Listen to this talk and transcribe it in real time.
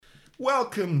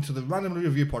Welcome to the Randomly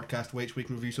Review podcast, where each week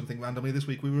we review something randomly. This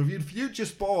week we reviewed Future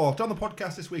Sport. On the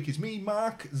podcast this week is me,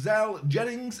 Mark, Zell,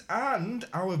 Jennings, and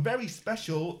our very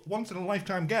special,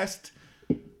 once-in-a-lifetime guest,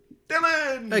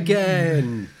 Dylan!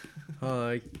 Again!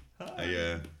 Hi.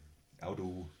 Hi. How do?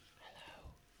 Hello.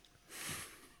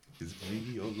 Is it me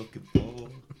you're looking for?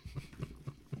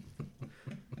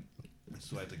 I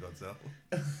swear to God, Zell.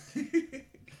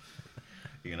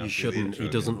 You shouldn't. He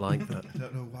doesn't like that. I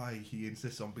don't know why he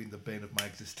insists on being the bane of my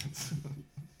existence.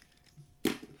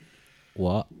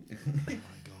 What? Oh my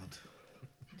God.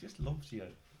 He just loves you.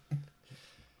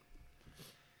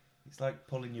 It's like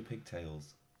pulling your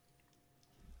pigtails.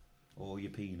 Or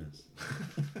your penis.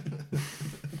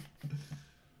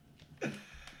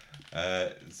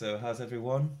 So how's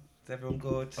everyone? Is everyone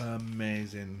good?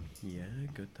 Amazing. Yeah,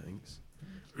 good, thanks.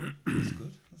 That's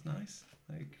good. That's nice.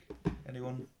 Like,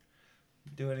 anyone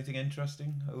do anything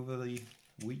interesting over the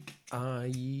week?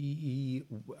 I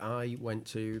went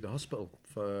to the hospital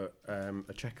for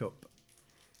a checkup.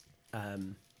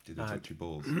 Did they touch your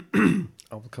balls?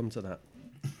 I will come to that.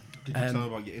 Did you tell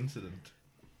about your incident?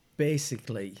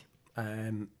 Basically,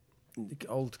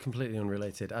 all completely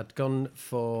unrelated. I'd gone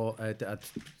for... I'd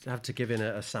have to give in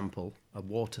a sample, a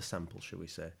water sample, shall we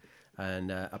say.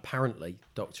 And apparently,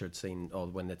 doctor had seen, or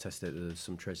when they tested it, there was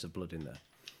some trace of blood in there.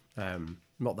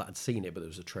 Not that I'd seen it, but there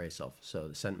was a trace of. So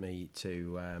they sent me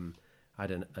to... I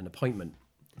had an appointment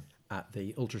at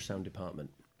the ultrasound department.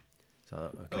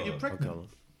 So Are you pregnant?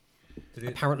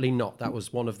 Apparently not. That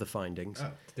was one of the findings.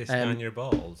 Oh. Did they scan your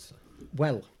balls?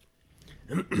 Well,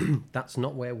 that's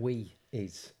not where we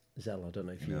is, Zell. I don't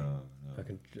know if you... No.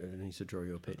 I need to draw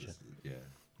you a picture. Yeah.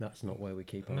 That's not where we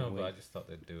keep our No, wee. but I just thought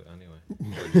they'd do it anyway.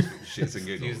 Shits and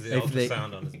giggles. Use the If they-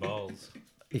 ultrasound on his balls.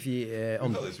 If you...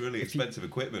 We've got this really expensive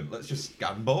equipment. Let's just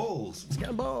scan balls.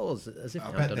 Scan balls, as if I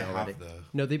I've bet done they it already. have, though.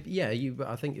 No,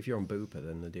 I think if you're on Bupa,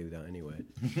 then they do that anyway.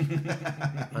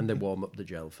 And they warm up the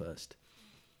gel first.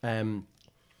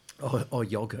 Or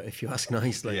yogurt, if you ask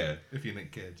nicely. Yeah. If you're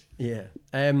Nick Cage. Yeah.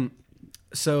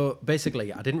 So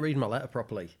basically, I didn't read my letter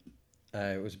properly.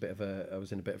 I was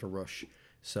in a bit of a rush.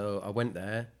 So I went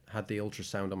there, had the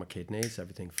ultrasound on my kidneys,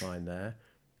 everything fine there.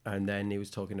 And then he was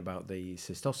talking about the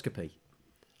cystoscopy.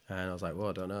 And I was like, well,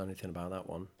 I don't know anything about that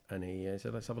one. And he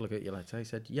said, let's have a look at your letter. He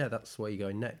said, yeah, that's where you're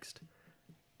going next.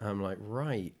 I'm like,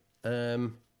 right.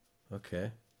 Okay.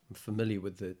 I'm familiar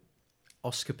with the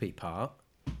oscopy part.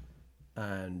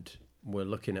 And we're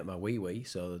looking at my wee-wee,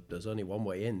 so there's only one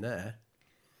way in there.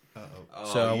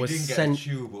 Uh-oh. So I you was didn't get a sent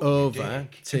tube up your over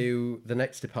dick. to the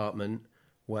next department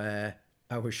where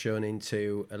I was shown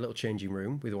into a little changing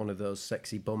room with one of those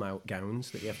sexy bum-out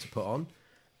gowns that you have to put on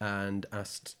and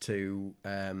asked to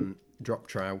drop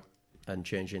trow and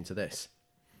change into this.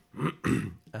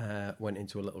 Went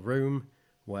into a little room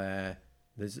where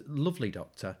there's a lovely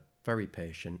doctor, very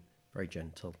patient, very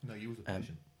gentle. No, you was a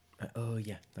patient. Oh,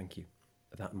 yeah, thank you.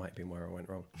 That might have been where I went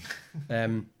wrong.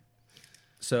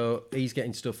 So he's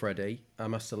getting stuff ready.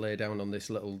 I'm asked to lay down on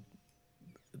this little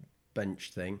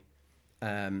bench thing.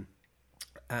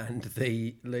 And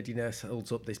the lady nurse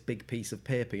holds up this big piece of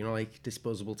paper, you know, like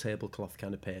disposable tablecloth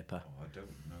kind of paper. Oh, I don't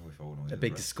know if I want to. A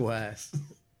big square.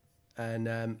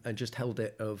 And just held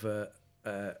it over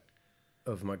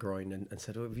my groin and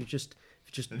said, "Oh, if you just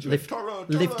lift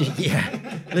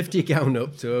your gown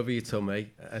up to over your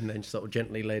tummy," and then sort of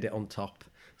gently laid it on top.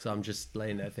 So I'm just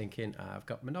laying there thinking, I've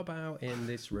got my knob out in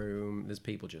this room. There's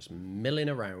people just milling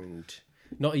around.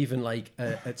 Not even like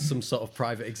at some sort of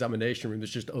private examination room.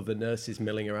 There's just other nurses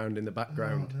milling around in the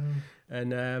background. Oh,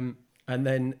 no. And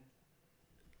then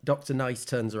Dr. Nice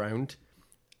turns around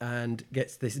and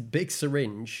gets this big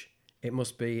syringe. It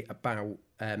must be about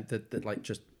that like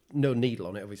just no needle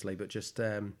on it, obviously, but just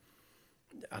I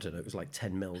don't know. It was like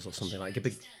 10 mils or something, like a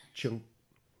big chunk.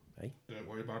 Hey, Don't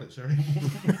worry about it, sorry.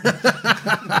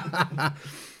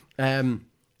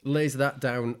 Lays that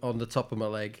down on the top of my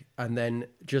leg and then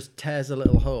just tears a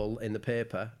little hole in the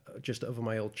paper just over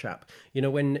my old chap. You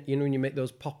know when you make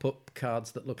those pop-up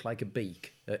cards that look like a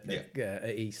beak at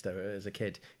Easter as a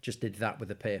kid? Just did that with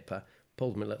the paper.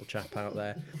 Pulled my little chap out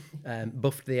there,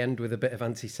 buffed the end with a bit of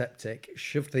antiseptic,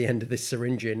 shoved the end of this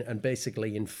syringe in, and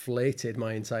basically inflated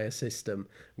my entire system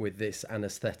with this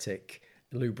anaesthetic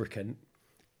lubricant.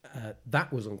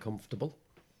 That was uncomfortable.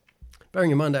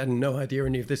 Bearing in mind I had no idea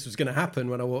any of this was going to happen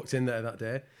when I walked in there that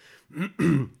day.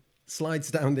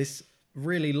 Slides down this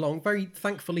really long, very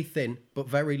thankfully thin, but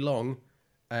very long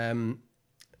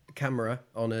camera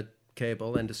on a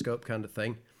cable, endoscope kind of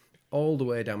thing, all the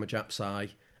way down my jap's eye.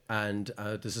 And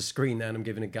there's a screen there and I'm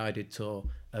giving a guided tour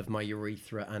of my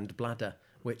urethra and bladder,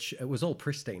 which was all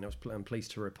pristine, I'm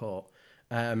pleased to report.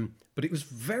 But it was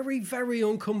very, very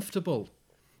uncomfortable.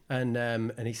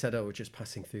 And he said, "Oh, we're just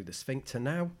passing through the sphincter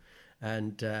now."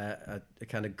 And I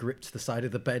kind of gripped the side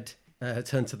of the bed,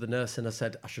 turned to the nurse, and I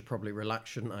said, "I should probably relax,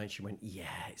 shouldn't I?" And she went,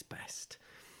 "Yeah, it's best."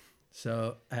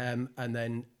 So, and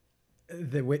then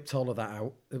they whipped all of that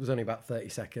out. It was only about 30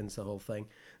 seconds, the whole thing.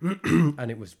 And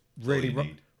it was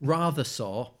really rather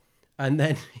sore. And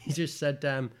then he just said,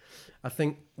 "I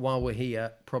think while we're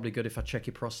here, probably good if I check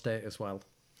your prostate as well."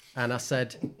 And I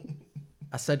said,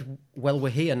 "Well, we're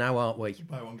here now, aren't we?"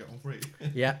 Buy one, get one free.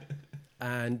 Yeah.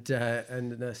 And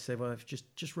the nurse said, "Well,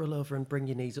 just roll over and bring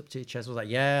your knees up to your chest." I was like,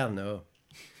 "Yeah, I know."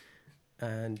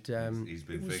 And he's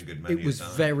been fingered many it was a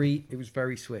time.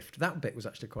 very swift. That bit was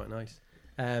actually quite nice.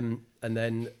 And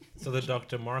then So the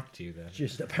doctor marked you then?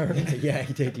 just apparently, yeah,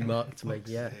 he did. He marked me.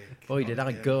 Yeah. Boy, did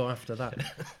I go after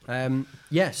that.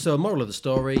 Yeah. So moral of the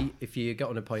story: if you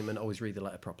got an appointment, always read the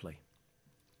letter properly.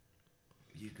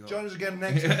 Join us again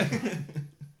next week.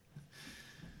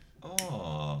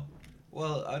 Oh,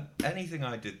 well, anything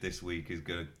I did this week is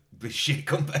going to be shit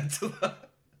compared to that.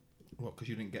 What, because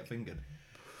you didn't get fingered?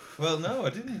 Well, no, I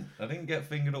didn't. I didn't get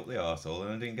fingered up the arsehole,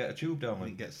 and I didn't get a tube down my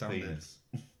Didn't get sounded. penis.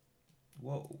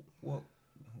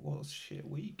 What's shit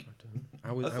week?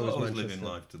 I was I thought I was Manchester. living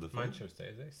life to the full. Manchester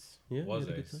is this? Yeah, Was you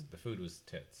had a good it? time. The food was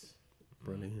tits.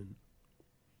 Brilliant.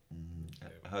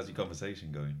 How's your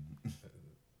conversation going?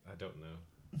 I don't know.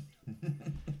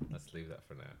 Let's leave that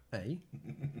for now. Hey.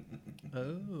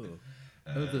 Oh,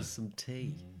 there's some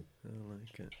tea. I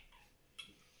like it.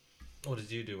 What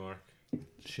did you do, Mark?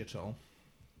 Shit all.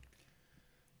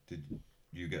 Did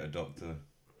you get a doctor,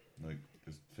 like,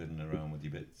 just fiddling around with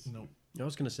your bits? No. I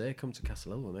was going to say, come to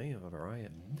Castle Hill with me. I'll have a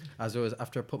riot. As I was,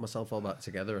 after I put myself all back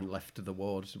together and left the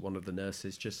ward, one of the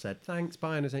nurses just said, "Thanks,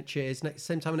 bye," and I said, "Cheers.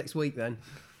 Same time next week then."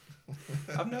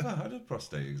 I've never had a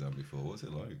prostate exam before. What's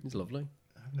it like? It's lovely.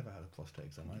 I've never had a prostate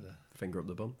exam either. Finger up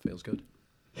the bum. Feels good.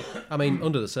 I mean,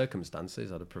 under the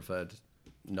circumstances, I'd have preferred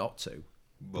not to.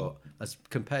 But as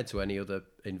compared to any other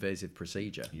invasive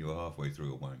procedure. You were halfway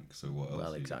through a wank, so what else?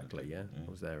 Well, are you exactly, gonna yeah. do? I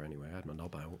was there anyway. I had my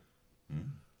knob out.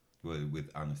 Well, with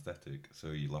anaesthetic, so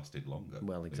you lasted longer.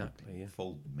 Well, Like, exactly, yeah.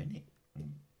 Full minute.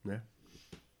 Yeah.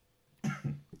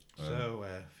 So,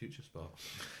 future sport.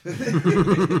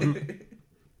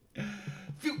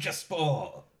 Future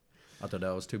sport! I don't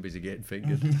know. I was too busy getting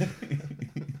fingered.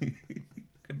 I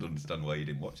can understand why you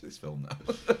didn't watch this film now.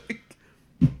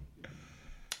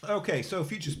 Okay, so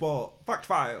future sport. Fact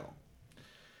file.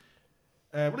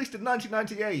 Released in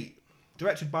 1998.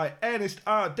 Directed by Ernest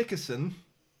R. Dickerson,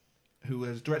 who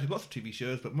has directed lots of TV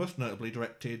shows, but most notably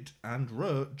directed and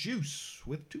wrote Juice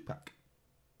with Tupac.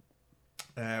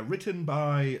 Written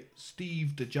by Steve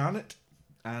DeJarnett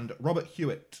and Robert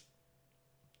Hewitt.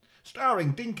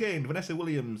 Starring Dean Cain, Vanessa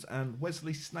Williams, and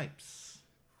Wesley Snipes.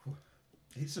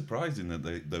 It's surprising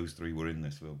that those three were in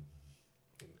this film.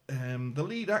 The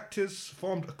lead actors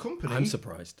formed a company. I'm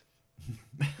surprised.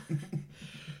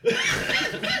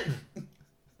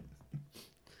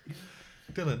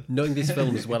 Dylan. Knowing this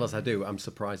film as well as I do, I'm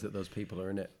surprised that those people are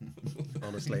in it.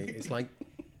 Honestly, it's like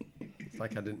I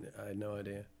had no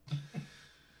idea.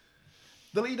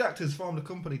 The lead actors formed a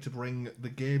company to bring the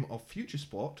game of Future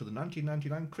Sport to the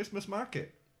 1999 Christmas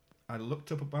market. I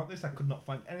looked up about this, I could not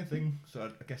find anything, so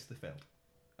I guess they failed.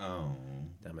 Oh.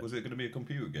 Damn it. Was it going to be a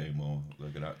computer game or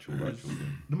like an actual game?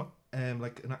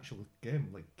 Like an actual game.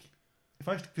 Like, if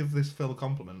I was to give this film a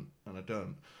compliment, and I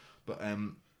don't, but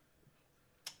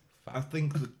I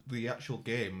think the actual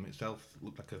game itself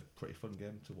looked like a pretty fun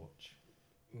game to watch.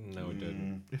 No, it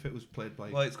didn't. If it was played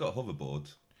by, Well, it's got hoverboards.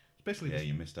 it's basically Yeah, just,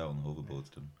 you missed out on the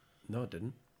hoverboards, Tim. No, I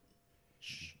didn't.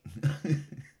 He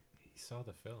saw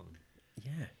the film.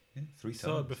 Yeah. Yeah, 3 He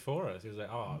saw it times. before us. He was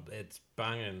like, "Oh, it's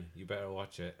banging. You better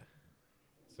watch it."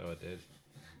 So I did.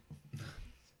 What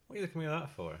are you looking at me like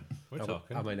that for? We're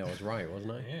talking. I mean, I was right,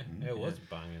 wasn't I? Yeah, it was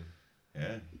banging.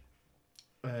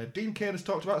 Yeah. Dean Cain has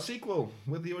talked about a sequel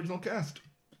with the original cast.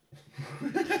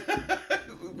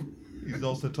 He's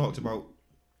also talked about.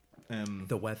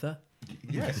 The weather.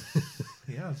 Yes,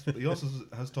 he has. But he also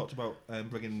has talked about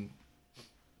bringing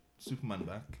Superman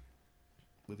back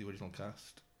with the original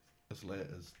cast as late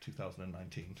as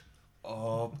 2019.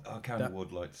 Oh, I kind of That-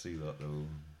 would like to see that though.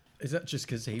 Is that just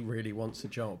because he really wants a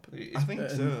job? I think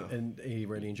so. And he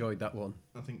really enjoyed that one.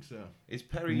 I think so. Is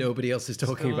Perry? Nobody else is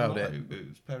talking still about it. alive?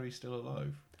 Is Perry still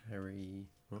alive? Harry.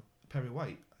 What? Perry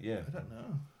White? Yeah. I don't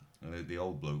know. The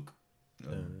old bloke.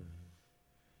 I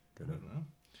don't know.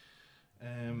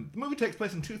 The movie takes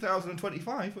place in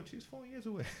 2025, which is 4 years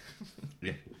away.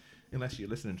 Yeah. Unless you're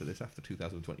listening to this after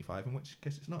 2025, in which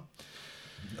case it's not.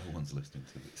 No one's listening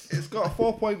to this. It's got a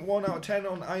 4.1 out of 10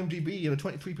 on IMDb and a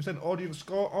 23% audience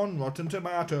score on Rotten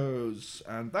Tomatoes.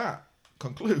 And that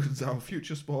concludes our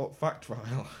Future Sport fact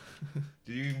file.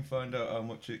 Did you even find out how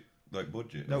much it, like,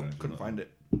 budget? No, couldn't find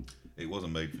it. It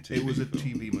wasn't made for TV. It was a film.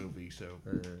 TV movie, so.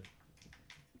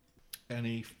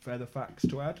 Any further facts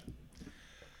to add?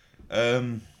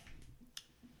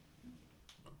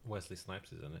 Wesley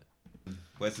Snipes is in it.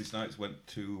 Wesley Snipes went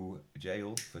to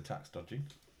jail for tax dodging.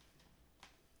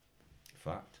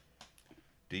 Fact.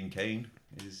 Dean Cain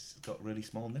has got really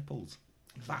small nipples.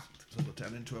 Fact. So he'll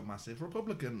turn into a massive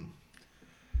Republican.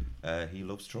 He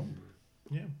loves Trump.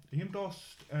 Yeah. He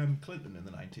endorsed Clinton in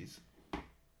the 90s.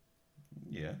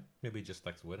 Yeah. Maybe he just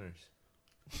likes winners.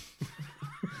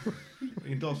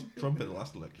 He endorsed Trump in the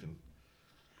last election.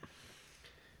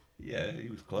 Yeah, he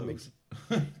was close.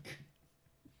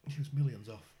 He was millions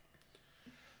off.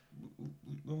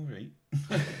 All right.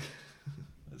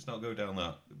 Let's not go down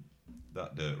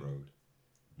that dirt road.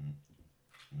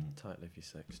 Tight live your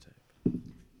sex tape.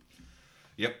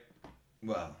 Yep.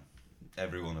 Well,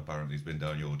 everyone apparently has been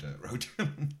down your dirt road.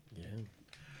 Yeah.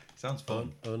 Sounds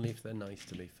fun. Only if they're nice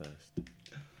to me first.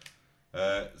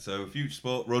 So, Future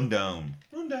Sport rundown.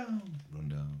 Rundown.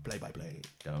 Play by play.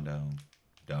 Down.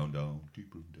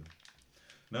 Deep rundown.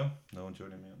 No one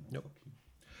joining me on that? Nope. Fuck you.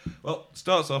 Well,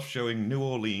 starts off showing New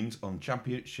Orleans on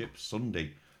Championship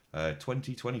Sunday,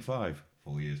 2025,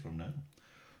 4 years from now.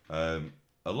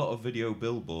 A lot of video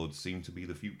billboards seem to be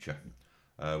the future.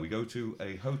 We go to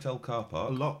a hotel car A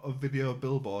park. lot of video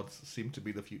billboards seem to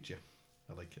be the future.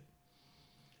 I like it.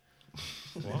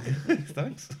 What?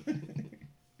 Thanks.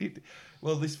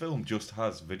 Well, this film just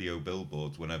has video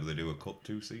billboards whenever they do a cut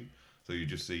to scene. So you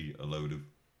just see a load of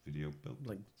video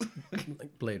billboards.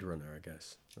 Like Blade Runner, I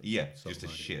guess. That's Yeah, sort just a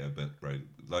of idea. shitter bit, right?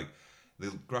 Like, the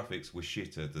graphics were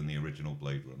shitter than the original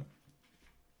Blade Runner.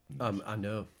 I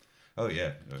know. Oh,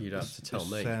 yeah. You'd have to tell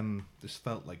me. This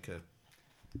felt like a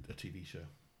TV show.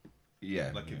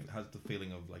 Yeah. Like yeah. it has the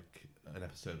feeling of like an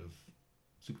episode of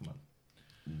Superman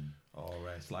or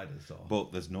Sliders. Or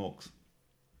But there's Norks.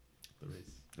 there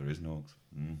is. Norks.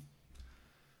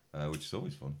 Which is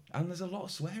always fun. And there's a lot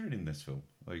of swearing in this film.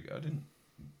 Like, I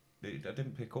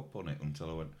didn't pick up on it until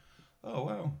I went, oh,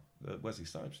 wow, Wesley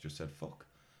Snipes just said fuck.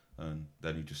 And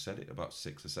then he just said it about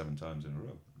 6 or 7 times in a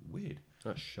row. Weird.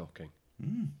 That's shocking.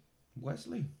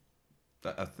 Wesley.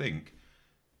 I think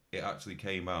it actually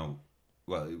came out,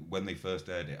 well, when they first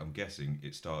aired it, I'm guessing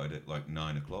it started at like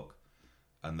 9 o'clock.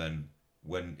 And then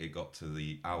when it got to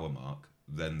the hour mark,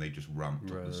 then they just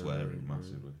ramped up the swearing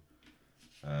massively.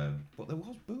 But there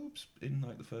was boobs in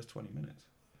like the first 20 minutes.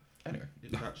 Anyway.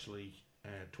 It's actually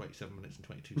 27 minutes and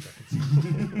 22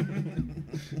 seconds.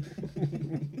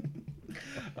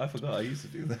 I forgot I used to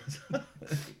do that.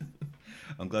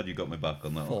 I'm glad you got me back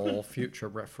on that one. For future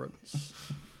reference.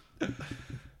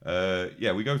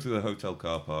 Yeah, we go to the hotel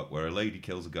car park where a lady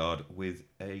kills a guard with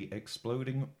a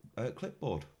exploding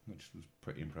clipboard, which was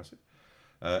pretty impressive.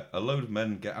 A load of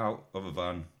men get out of a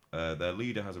van. Their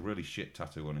leader has a really shit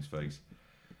tattoo on his face.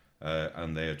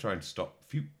 And they are trying to stop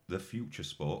the Future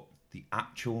Sport. The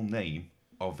actual name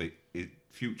of it,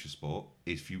 Future Sport,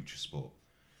 is Future Sport.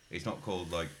 It's not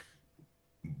called, like,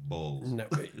 balls. No,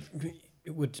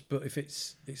 it would, but if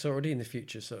it's already in the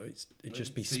future, so it'd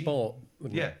just be See? sport,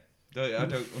 wouldn't Yeah. it? I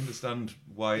don't understand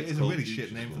why It it's is a called really Future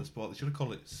shit name for the Sport. sport. They should have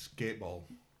called it skateball.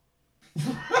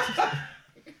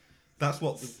 That's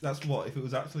what. If it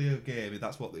was actually a game,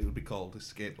 that's what it would be called. Is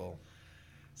skateball.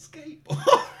 Skateball.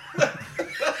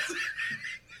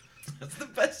 That's the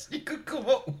best you could come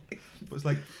up with. But it's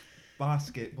like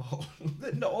basketball.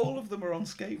 Not all of them are on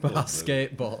skateboards.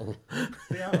 Basketball.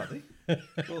 They are, aren't they?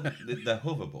 Well, they're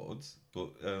hoverboards,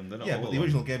 but they're not. Yeah, all but the on-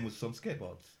 original game was on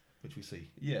skateboards, which we see.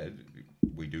 Yeah,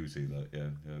 we do see that. Yeah,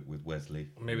 with Wesley.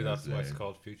 Maybe that's why it's Wesley.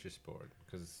 called Future Sport,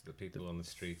 because the people on the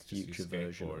streets just use future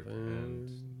version of skateboard, it. and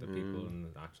the people in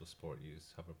the actual sport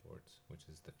use hoverboards, which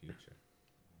is the future.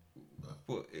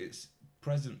 But it's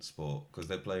present sport because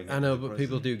they're playing. I know, the but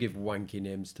people present. do give wanky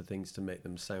names to things to make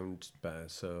them sound better,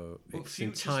 so But it's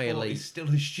Future entirely... Sport is still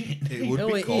a shit. It would No,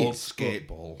 be it called is,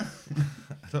 skateball.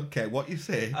 I don't care what you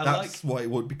say. I That's like- what it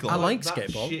would be called. I like That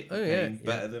skateball. shit Oh, yeah, name yeah.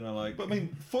 better than I like. But I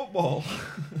mean, football.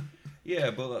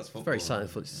 Yeah, but that's football. It's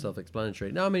very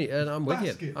self-explanatory. No, I mean, I'm with you.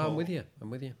 Basketball. I'm with you.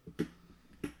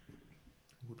 It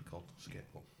would be called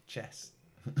skateball. Chess.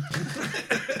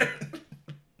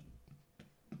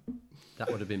 That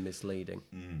would have been misleading.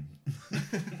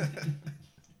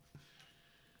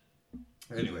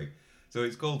 Anyway, so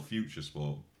it's called Future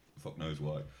Sport. Fuck knows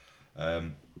why.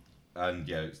 And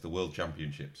yeah, it's the World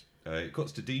Championships. It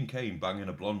cuts to Dean Cain banging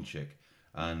a blonde chick,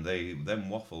 and they then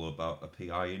waffle about a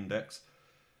PI index.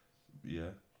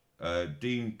 Yeah.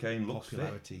 Dean Cain looks fit.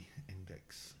 Popularity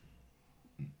index.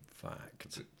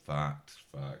 Fact.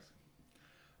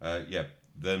 Yeah.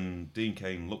 Then Dean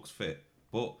Cain looks fit,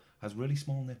 but has really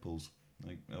small nipples.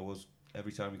 Like I was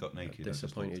every time he got naked. I just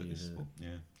looked Disappointed at you. his-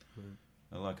 Yeah. Yeah.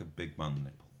 I like a big man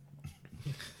nipple.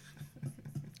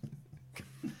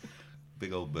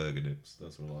 Big old burger nips.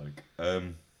 That's what I like.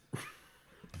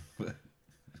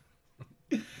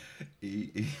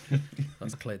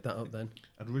 Let's cleared that up then.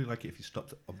 I'd really like it if you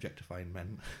stopped objectifying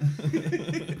men.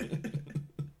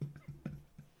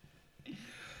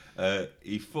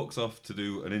 He fucks off to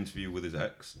do an interview with his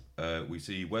ex. We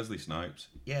see Wesley Snipes.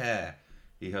 Yeah,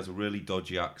 he has a really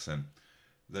dodgy accent.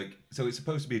 Like, so it's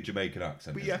supposed to be a Jamaican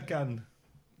accent. But isn't yeah, it? can.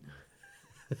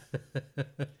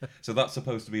 So that's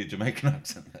supposed to be a Jamaican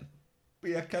accent then.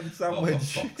 But yeah, can Oh, for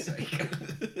sandwich. fuck's sake.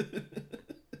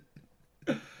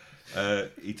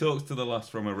 He talks to the lass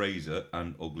from Eraser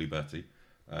and Ugly Betty.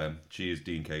 She is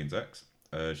Dean Cain's ex.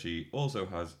 She also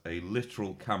has a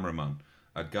literal cameraman,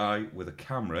 a guy with a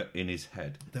camera in his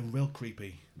head. They're real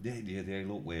creepy. They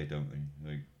look weird, don't they?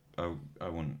 Like, I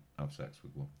wouldn't have sex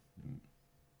with one.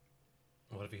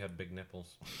 What if he had big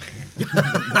nipples? It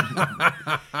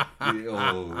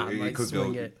might could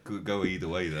swing it. go either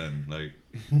way then. Like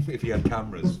if he had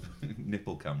cameras,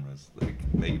 nipple cameras, like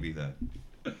maybe then.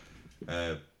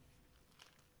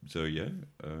 So yeah,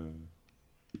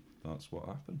 that's what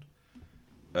happened.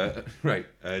 Right,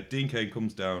 Dean Cain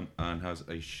comes down and has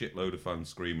a shitload of fans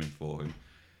screaming for him.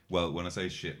 Well, when I say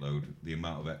shitload, the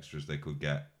amount of extras they could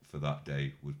get for that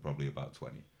day was probably about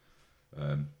 20.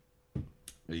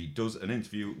 He does an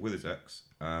interview with his ex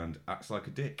and acts like a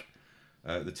dick.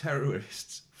 The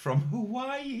terrorists from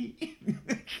Hawaii.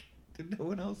 Did no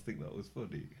one else think that was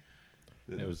funny?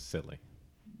 It was silly.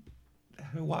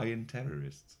 Hawaiian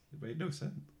terrorists. It made no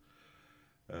sense.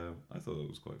 I thought that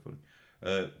was quite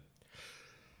funny.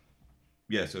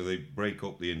 Yeah, so they break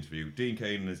up the interview. Dean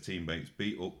Cain and his teammates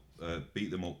beat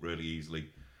them up really easily,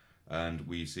 and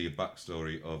we see a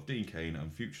backstory of Dean Cain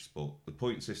and Future Sport. The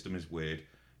point system is weird.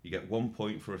 You get 1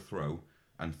 point for a throw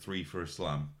and 3 for a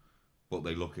slam, but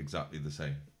they look exactly the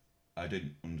same. I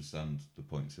didn't understand the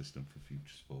point system for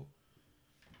Future Sport.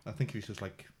 I think he's just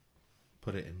like,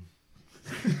 put it in.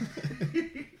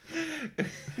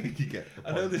 You get the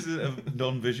I know point. this is a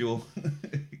non-visual.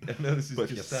 I know this is But if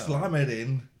you just sound. slam it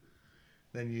in,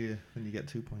 then you get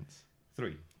 2 points.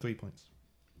 3. 3 points.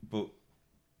 But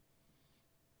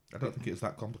I don't think it's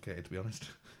that complicated, to be honest.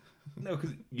 no,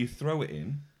 because you throw it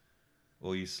in,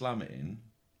 or you slam it in.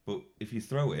 But if you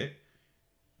throw it,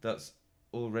 that's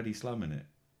already slamming it.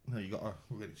 No, you got to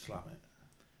really slam it.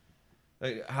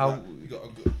 Like how You got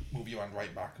to move your hand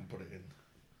right back and put it in.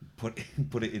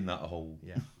 put it in that hole.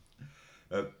 Yeah.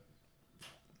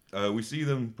 We see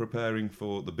them preparing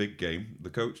for the big game. The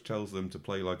coach tells them to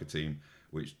play like a team,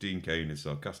 which Dean Cain is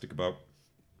sarcastic about.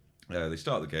 They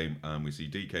start the game, and we see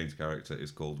Dean Cain's character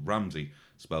is called Ramsey,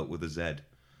 spelt with a Z.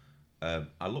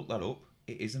 I looked that up.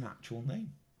 It is an actual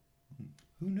name.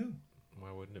 Who knew?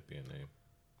 Why wouldn't it be a name?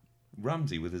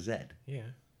 Ramsey with a Z. Yeah.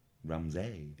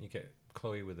 Ramsey. You get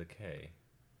Chloe with a K.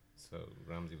 So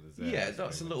Ramsey with a Z. Yeah, is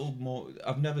that's a very little more.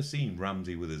 I've never seen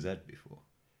Ramsey with a Z before.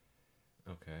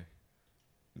 much- Okay.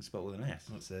 It's spelled with an S.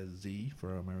 It says Z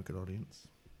for our American audience.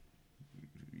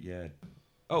 Yeah.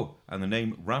 Oh, and the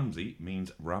name Ramsey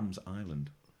means Rams Island.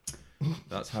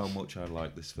 That's how much I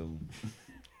like this film.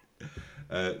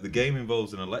 The game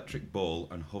involves an electric ball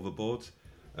and hoverboards.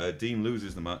 Dean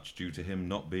loses the match due to him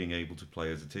not being able to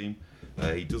play as a team.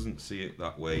 He doesn't see it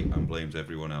that way and blames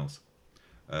everyone else.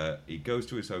 He goes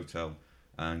to his hotel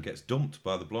and gets dumped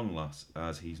by the blonde lass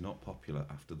as he's not popular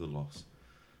after the loss.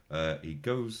 He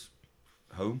goes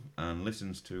home and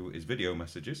listens to his video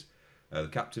messages. The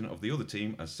captain of the other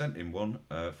team has sent him one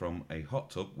from a hot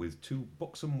tub with 2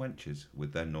 buxom wenches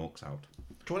with their norks out.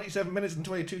 27 minutes and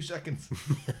 22 seconds.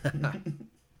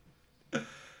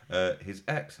 His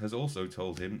ex has also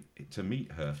told him to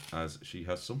meet her as she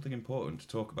has something important to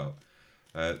talk about.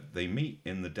 They meet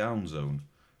in the down zone.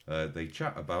 They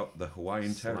chat about the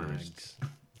Hawaiian terrorists.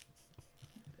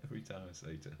 Every time I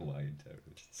say to Hawaiian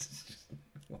terrorists.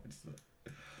 What's that?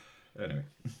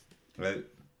 Anyway.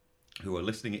 Who are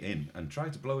listening in and try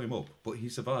to blow him up, but he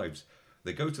survives.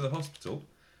 They go to the hospital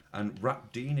and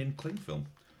wrap Dean in cling film.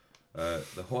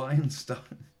 The Hawaiian star...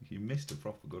 You missed a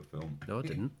proper good film. No, I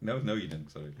didn't. No, you didn't,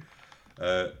 sorry.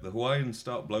 The Hawaiians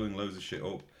start blowing loads of shit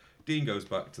up. Dean goes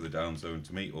back to the down zone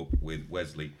to meet up with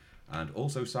Wesley and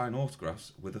also sign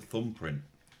autographs with a thumbprint.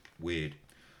 Weird.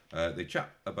 They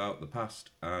chat about the past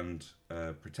and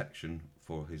protection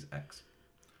for his ex.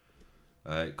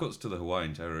 It cuts to the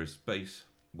Hawaiian terrorist base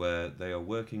where they are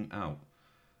working out.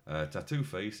 Tattoo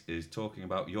Face is talking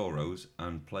about Euros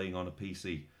and playing on a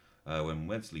PC when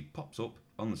Wesley pops up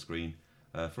on the screen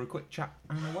for a quick chat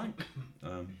and a wank,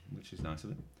 which is nice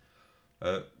of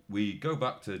him. We go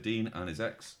back to Dean and his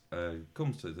ex,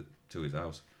 comes to his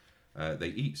house. They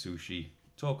eat sushi,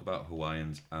 talk about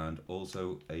Hawaiians, and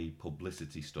also a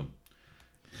publicity stunt.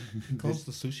 He calls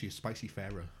the sushi Spicy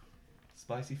Pharaoh.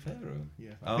 Spicy Pharaoh?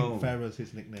 Yeah, I think Pharaoh's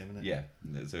his nickname, isn't it? Yeah,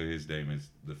 so his name is,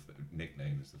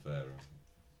 nickname is the Pharaoh.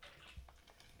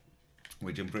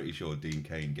 Which I'm pretty sure Dean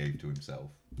Cain gave to himself.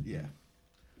 Yeah.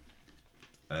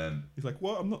 He's like,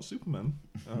 what? I'm not Superman.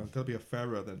 Oh, gotta be a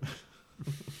Pharaoh then.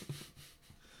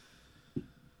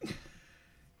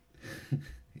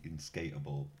 In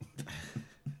Skaterball.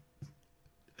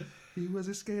 He was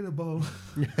a skaterball.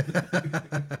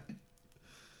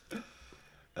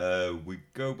 We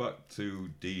go back to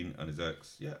Dean and his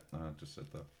ex. Yeah, I just said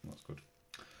that. That's good.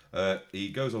 He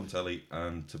goes on telly,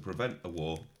 and to prevent a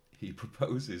war, he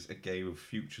proposes a game of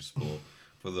future sport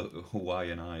for the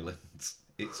Hawaiian Islands.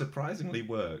 It surprisingly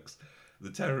works.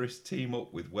 The terrorists team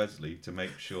up with Wesley to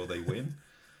make sure they win.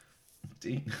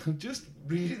 Dean, just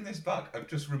reading this back, I've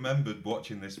just remembered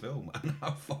watching this film and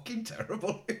how fucking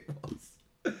terrible it was.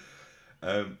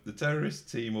 The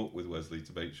terrorists team up with Wesley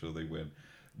to make sure they win.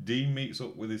 Dean meets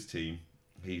up with his team.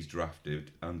 He's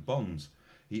drafted and bonds.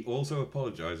 He also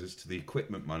apologises to the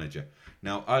equipment manager.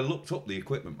 Now, I looked up the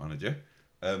equipment manager.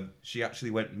 She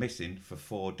actually went missing for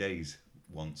 4 days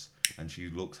once, and she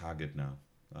looks haggard now.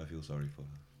 I feel sorry for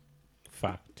her.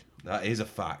 Fact. That is a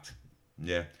fact.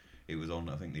 Yeah, it was on,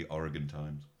 I think, the Oregon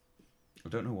Times. I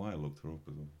don't know why I looked her up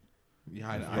as well.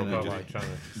 Yeah, I Probably know. trying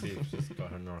to see if she's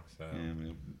got her north side.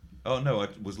 Yeah. Oh no, I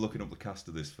was looking up the cast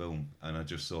of this film and I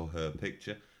just saw her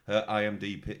picture. Her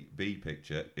IMDb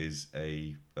picture is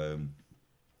a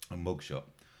mugshot,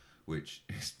 which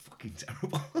is fucking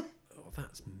terrible. Oh,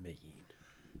 that's mean.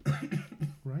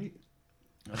 Right?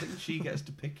 I think she gets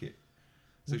to pick it.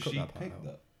 So We'll cut she that part picked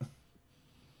out.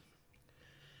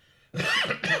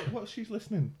 that. What? She's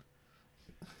listening.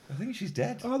 I think she's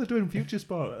dead. Oh, they're doing future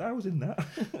sport. I was in that.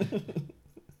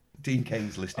 Dean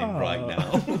Cain's listening right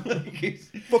now.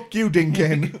 Fuck you, Dean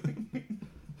Cain.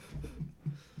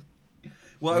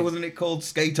 Why wasn't it called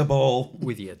Skaterball?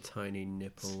 With your tiny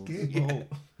nipples. Yeah.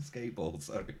 Skateball,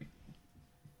 sorry.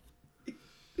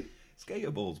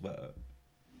 Skaterball's better.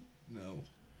 No.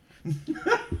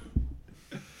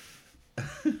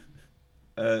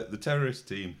 The terrorist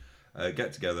team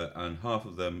get together and half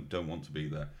of them don't want to be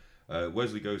there.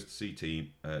 Wesley goes to see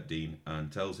Dean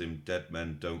and tells him dead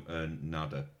men don't earn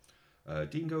nada.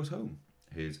 Dean goes home.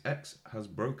 His ex has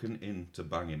broken in to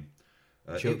bang him.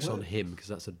 Joke's on him, because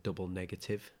that's a double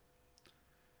negative.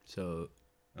 So,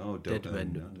 dead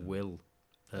men will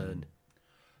earn.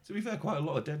 To be fair, quite a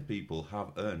lot of dead people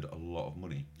have earned a lot of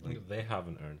money. Like, They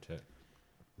haven't earned it.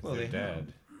 well, They're they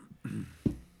dead.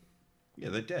 Yeah,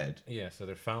 they're dead. Yeah, so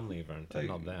their family have earned it,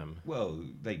 not them. Well,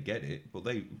 they get it, but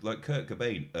they, like Kurt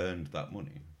Cobain, earned that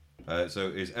money.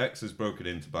 So his ex has broken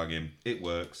in to bang him. It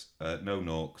works. No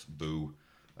norks, boo.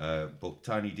 But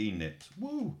Tiny Dean nips.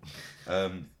 Woo!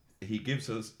 He gives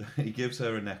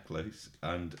her a necklace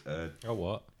and Oh,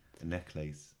 what? a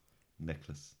necklace.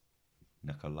 Nicholas.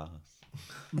 Nicolache.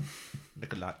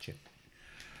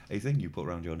 A thing you put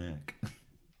around your neck.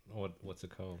 What's it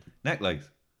called? Necklace.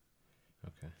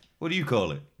 Okay. What do you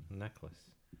call it? Necklace.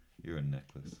 You're a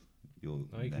necklace. You're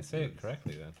No, you can say it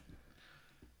correctly then.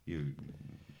 You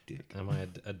dick. Am I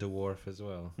a dwarf as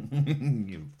well?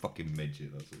 You fucking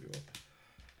midget, that's what you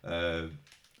are.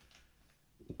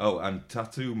 Oh, and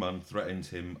Tattoo Man threatens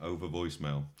him over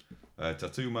voicemail.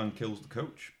 Tattoo Man kills the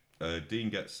coach. Dean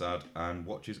gets sad and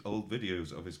watches old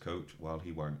videos of his coach while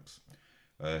he wanks.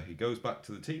 He goes back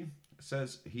to the team,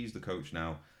 says he's the coach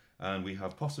now, and we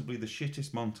have possibly the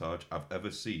shittest montage I've ever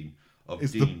seen of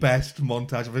It's Dean. the best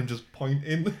montage of him just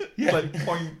pointing. Yeah. Like,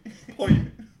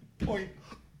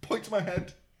 point to my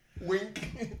head.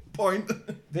 Wink. Point.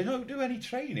 They don't do any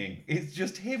training. It's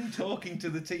just him talking to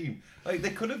the team. Like,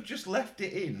 they could have just left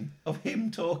it in of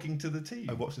him talking to the team.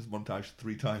 I watched this montage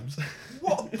 3 times.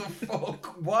 What the fuck?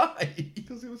 Why?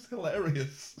 Because it was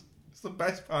hilarious. It's the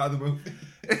best part of the movie.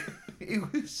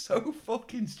 It was so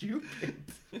fucking stupid.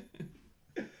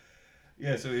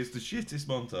 Yeah, so it's the shittest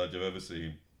montage I've ever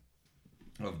seen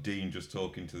of Dean just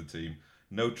talking to the team.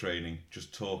 No training,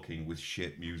 just talking with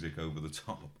shit music over the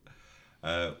top.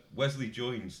 Wesley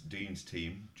joins Dean's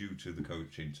team due to the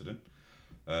coach incident.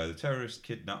 The terrorists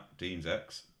kidnap Dean's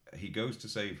ex. He goes to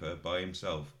save her by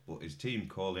himself, but his team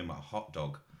call him a hot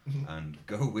dog and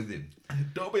go with him.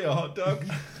 Don't be a hot dog.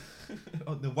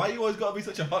 Oh, no, why you always gotta be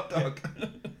such a hot dog?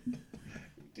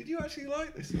 Did you actually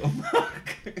like this film?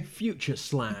 Future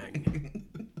slang.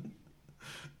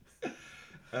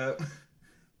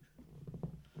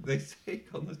 They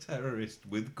take on the terrorist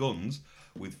with guns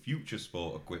with future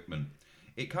sport equipment.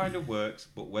 It kind of works,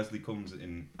 but Wesley comes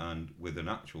in and with an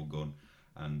actual gun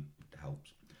and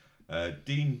helps.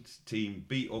 Dean's team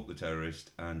beat up the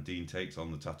terrorist, and Dean takes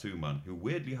on the tattoo man, who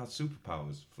weirdly has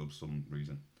superpowers for some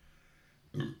reason.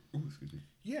 Ooh, excuse me.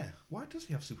 Yeah, why does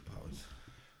he have superpowers?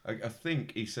 I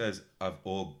think he says I've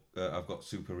got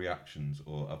super reactions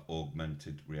or I've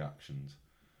augmented reactions,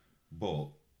 but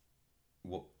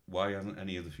why hasn't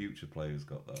any of the future players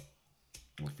got that?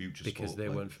 Or future because sport they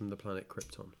players? weren't from the planet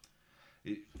Krypton.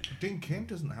 Dean Cain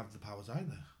doesn't have the powers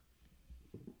either.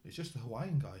 It's just the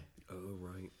Hawaiian guy. Oh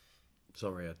right.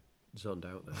 Sorry, I zoned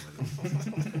out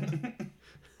there.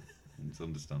 It's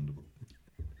understandable.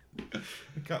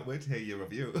 I can't wait to hear your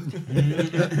review.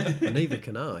 Neither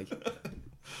can I.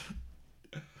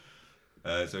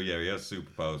 So yeah, he has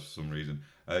superpowers for some reason.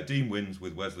 Dean wins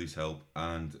with Wesley's help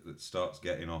and starts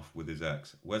getting off with his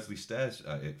ex. Wesley stares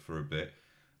at it for a bit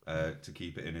to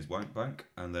keep it in his wank bank,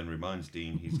 and then reminds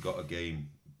Dean he's got a game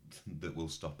that will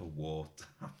stop a war to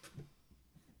happen.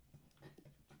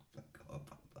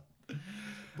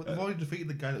 But they've already defeated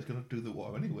the guy that's going to do the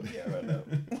war anyway. Yeah, I know.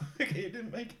 It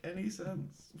didn't make any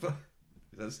sense. But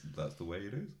that's the way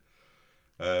it is.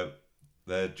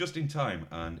 They're just in time,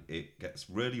 and it gets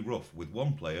really rough with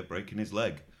one player breaking his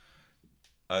leg.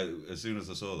 As soon as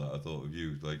I saw that, I thought of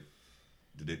you. Like,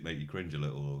 did it make you cringe a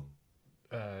little?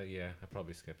 Or? Yeah, I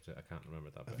probably skipped it. I can't remember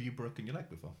that bit. Have you broken your leg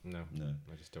before? No, No,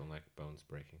 I just don't like bones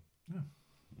breaking. No.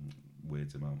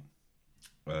 weird amount.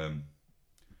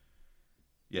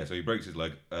 Yeah, so he breaks his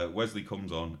leg. Wesley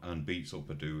comes on and beats up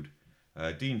a dude.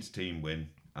 Dean's team win,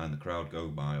 and the crowd go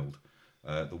mild.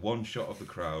 The one shot of the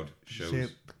crowd shows. Say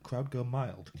the crowd go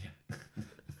mild.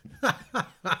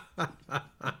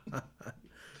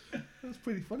 That's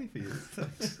pretty funny for you.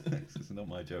 It's not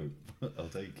my joke, but I'll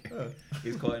take it. Oh.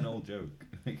 It's quite an old joke.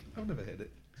 I've never heard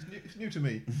it. It's new to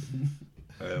me.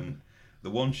 The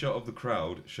one shot of the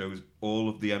crowd shows all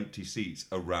of the empty seats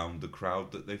around the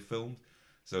crowd that they filmed.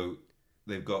 So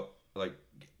they've got, like,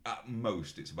 at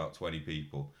most it's about 20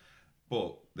 people.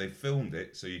 But they filmed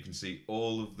it so you can see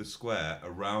all of the square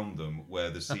around them where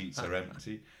the seats are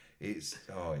empty. It's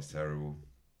terrible.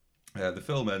 The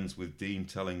film ends with Dean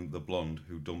telling the blonde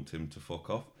who dumped him to fuck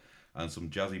off, and some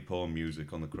jazzy porn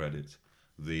music on the credits.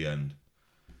 The end.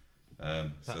 So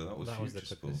that was the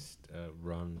Sport. quickest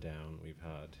rundown we've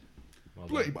had. Well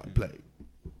Play done. by play.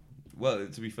 Well,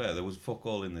 to be fair, there was fuck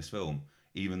all in this film,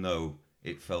 even though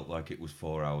it felt like it was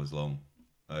 4 hours long.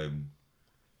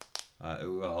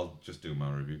 I'll just do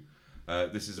my review.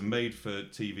 This is a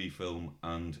made-for-TV film,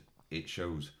 and it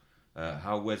shows.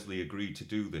 How Wesley agreed to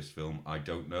do this film, I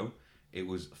don't know. It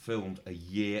was filmed a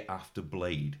year after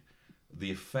Blade.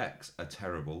 The effects are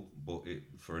terrible, but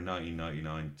for a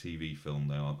 1999 TV film,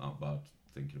 they aren't that bad,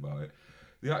 thinking about it.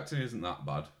 The acting isn't that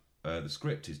bad. The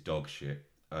script is dog shit.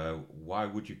 Why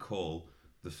would you call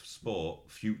the sport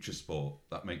future sport?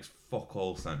 That makes fuck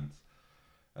all sense.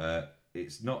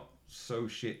 It's not so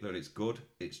shit that it's good,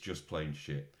 it's just plain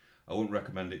shit. I wouldn't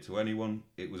recommend it to anyone.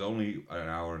 It was only an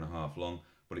hour and a half long,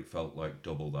 but it felt like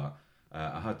double that.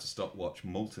 I had to stop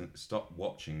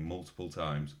watching multiple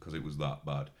times because it was that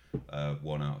bad.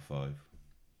 1 out of 5.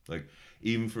 Like,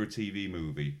 even for a TV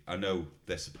movie, I know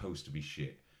they're supposed to be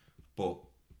shit, but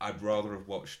I'd rather have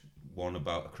watched one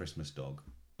about a Christmas dog.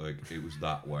 Like, it was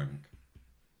that wank.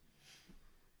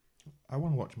 I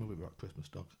want to watch a movie about Christmas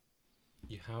dogs.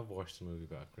 You have watched a movie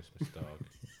about a Christmas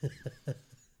dog.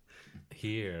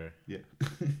 Here. Yeah.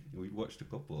 We watched a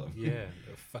couple of them. Yeah,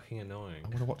 they're fucking annoying. I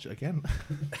want to watch it again.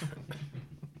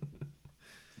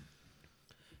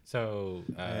 So,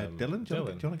 Dylan, do you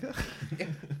want to go?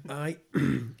 I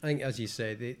think, as you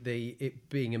say, it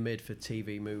being a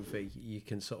made-for-TV movie, you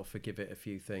can sort of forgive it a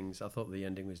few things. I thought the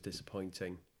ending was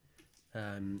disappointing.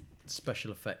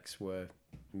 Special effects were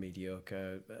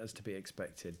mediocre, as to be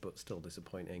expected, but still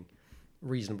disappointing.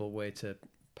 Reasonable way to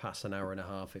pass an hour and a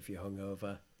half if you're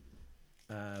hungover.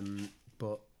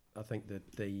 But I think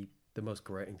that the most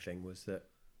grating thing was that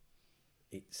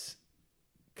it's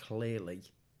clearly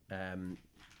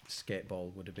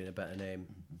Skateball would have been a better name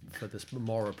for this,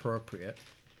 more appropriate.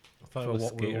 I thought for it was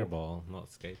what we were- Skaterball, not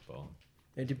Skateball.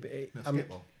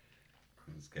 Skateball.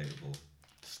 Skateball.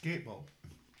 Skateball.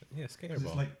 Yeah, 'Cause Skaterball.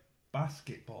 it's like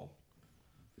basketball.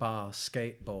 Bar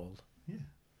skateball. Yeah.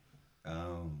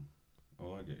 Oh,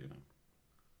 I get you now.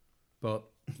 But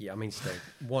yeah, I mean, still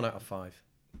 1 out of 5.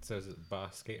 So is it Bar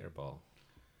Skaterball?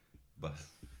 But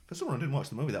For someone who didn't watch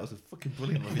the movie, that was a fucking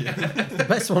brilliant review. The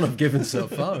best one I've given so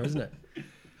far, isn't it?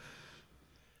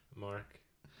 Mark.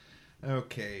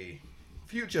 Okay.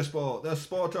 Future sport, the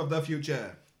sport of the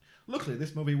future. Luckily,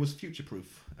 this movie was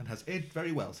future-proof and has aged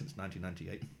very well since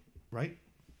 1998. Right?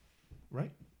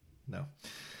 Right? No.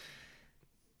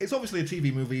 It's obviously a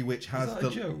TV movie which has Is that a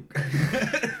joke?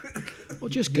 Well,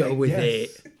 just go with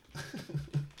it.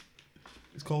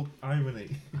 It's called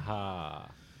irony. Ha.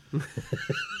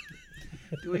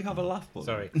 Do we have a laugh button?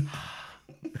 Sorry.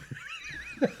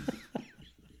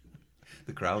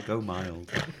 The crowd go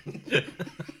mild.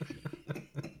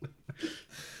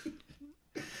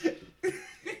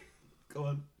 Go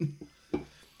on. I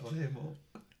want to hear more.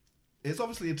 It's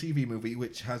obviously a TV movie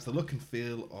which has the look and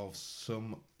feel of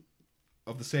some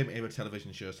of the same era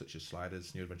television shows such as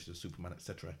Sliders, New Adventures of Superman,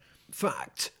 etc.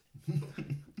 Fact.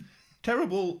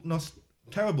 Terrible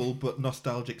but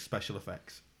nostalgic special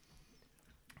effects.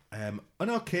 An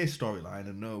okay storyline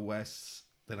and no worse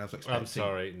than I was expecting. I'm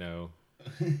sorry, no.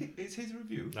 It's his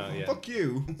review. No, yeah. Fuck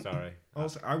you. Sorry.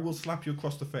 Also, I will slap you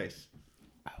across the face.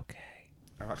 Okay.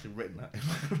 I've actually written that in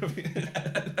my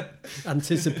review.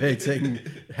 Anticipating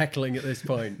heckling at this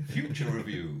point. Future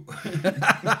review.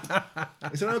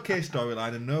 It's an okay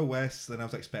storyline and no worse than I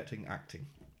was expecting acting.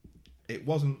 It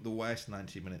wasn't the worst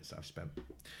 90 minutes I've spent.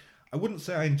 I wouldn't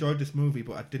say I enjoyed this movie,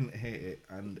 but I didn't hate it,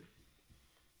 and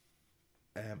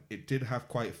it did have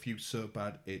quite a few so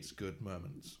bad it's good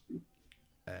moments.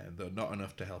 Though not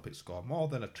enough to help it score more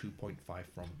than a 2.5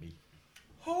 from me.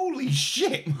 Holy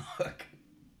shit, Mark.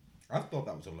 I thought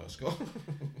that was a low score.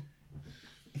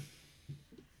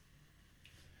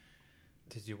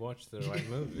 Did you watch the right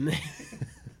movie?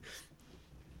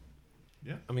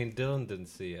 Yeah. I mean, Dylan didn't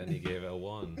see it and he gave it a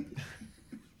 1.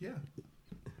 Yeah.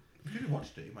 If you'd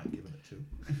watched it, you might give it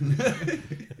a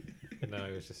 2. No,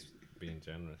 he was just being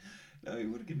generous. No, he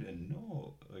would have given it a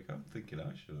 0. Like, I'm thinking I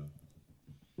should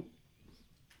have.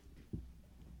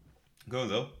 Go on,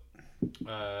 though.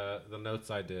 The notes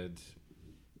I did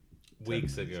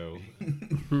weeks ago.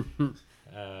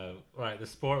 Right, the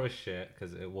sport was shit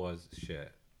because it was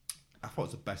shit. I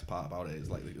thought the best part about it is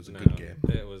like it was a No, good game.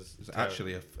 It was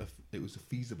Actually it was a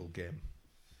feasible game.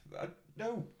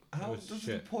 No, how was does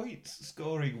shit. the points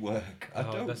scoring work? I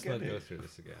don't let's get not go it. through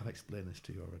this again. I've explained this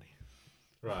to you already.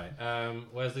 Right.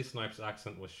 Wesley Snipes'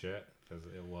 accent was shit because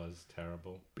it was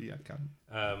terrible. But yeah, I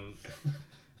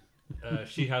can.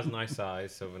 She has nice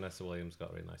eyes, so Vanessa Williams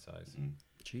got really nice eyes.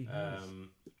 Gee,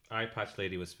 Eye Patch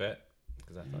Lady was fit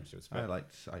because I thought she was fit. I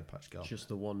liked Eye Patch Girl. just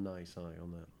the one nice eye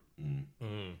on that.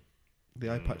 Mm. The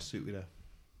eye patch suited her.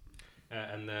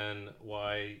 And then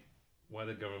why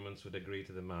the governments would agree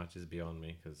to the match is beyond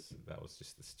me because that was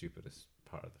just the stupidest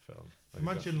part of the film. Like,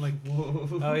 Imagine like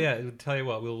oh yeah, it would tell you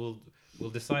what, we'll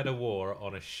decide a war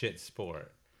on a shit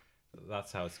sport.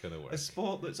 That's how it's gonna work. A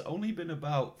sport that's only been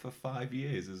about for 5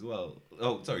 years as well.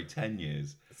 Oh, sorry, 10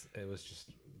 years. It was just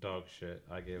dog shit.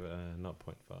 I gave it a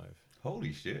 0.5.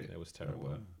 Holy shit. It was terrible. Oh,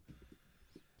 wow.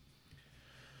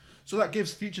 So that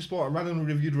gives Future Sport a randomly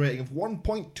reviewed rating of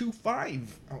 1.25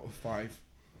 out of 5.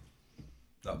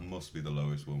 That must be the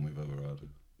lowest one we've ever had.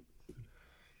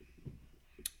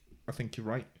 I think you're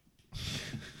right.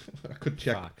 I could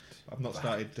check. Fact. I've not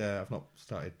started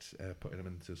putting them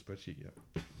into a spreadsheet yet.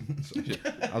 So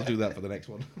I'll do that for the next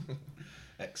one.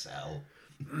 Excel.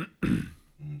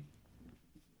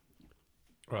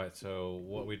 Right, so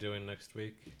what are we doing next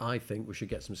week? I think we should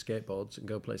get some skateboards and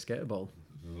go play skateball.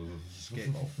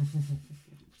 Skateball.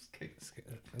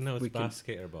 No, it's We can-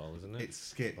 basketball ball, isn't it?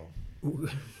 It's skateball.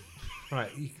 Right,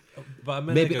 but a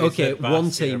minute Maybe ago you okay. said One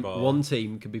basketball.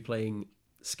 team could be playing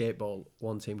skateball.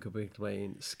 One team could be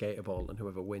playing skaterball, and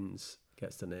whoever wins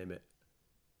gets to name it.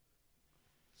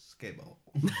 Skateball.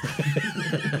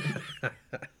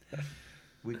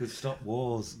 We could stop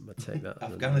wars. I'd take that.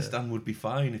 as Afghanistan would be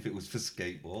fine if it was for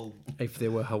skateball. if they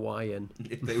were Hawaiian.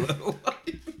 If they were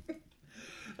Hawaii.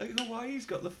 Like, Hawaii's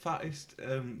got the fattest,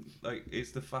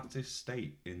 it's the fattest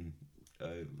state in...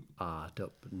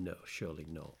 No, surely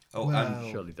not. Oh, Well-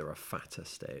 and Surely there are fatter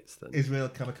states than. Israel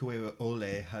Kamakawa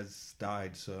Ole has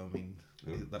died, so I mean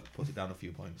that puts it down a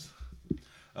few points.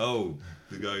 oh,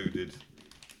 the guy who did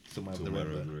Somewhere with the Somewhere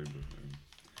river. Over the Rainbow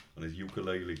on his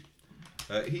ukulele.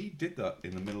 He did that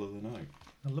in the middle of the night.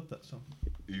 I love that song.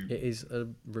 It is a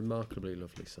remarkably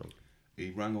lovely song. He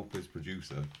rang up his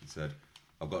producer and said,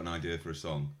 I've got an idea for a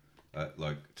song at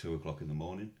like 2 o'clock in the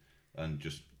morning, and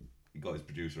just he got his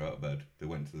producer out of bed. They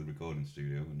went to the recording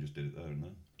studio and just did it there and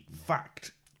then.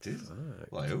 Fact. It is.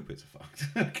 Fact. Well, I hope it's a fact.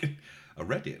 I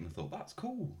read it and I thought, that's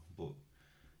cool, but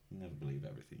you never believe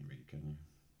everything you read, can you?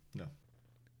 No.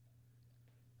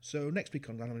 So next week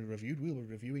on Randomly Reviewed, we'll be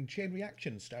reviewing Chain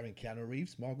Reaction, starring Keanu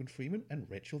Reeves, Morgan Freeman, and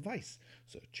Rachel Weisz.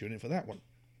 So tune in for that one.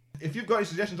 If you've got any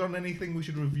suggestions on anything we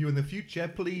should review in the future,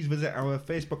 please visit our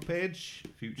Facebook page,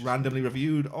 Randomly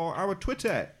Reviewed, or our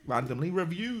Twitter, Randomly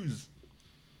Reviews.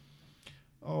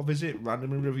 Or visit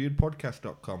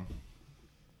randomlyreviewedpodcast.com.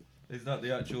 Is that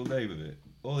the actual name of it?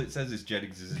 All it says is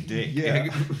Jennings is a dick. Yeah.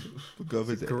 Go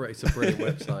visit. Great, it's a brilliant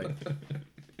website.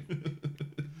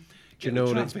 Do you know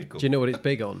what it's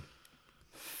big on?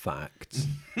 Facts.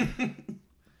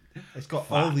 It's got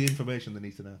all the information they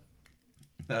need to know.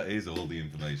 That is all the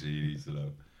information you need to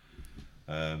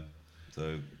know.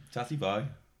 So, tatty bye.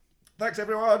 Thanks,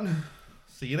 everyone.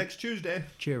 See you next Tuesday.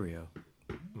 Cheerio.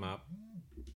 Map.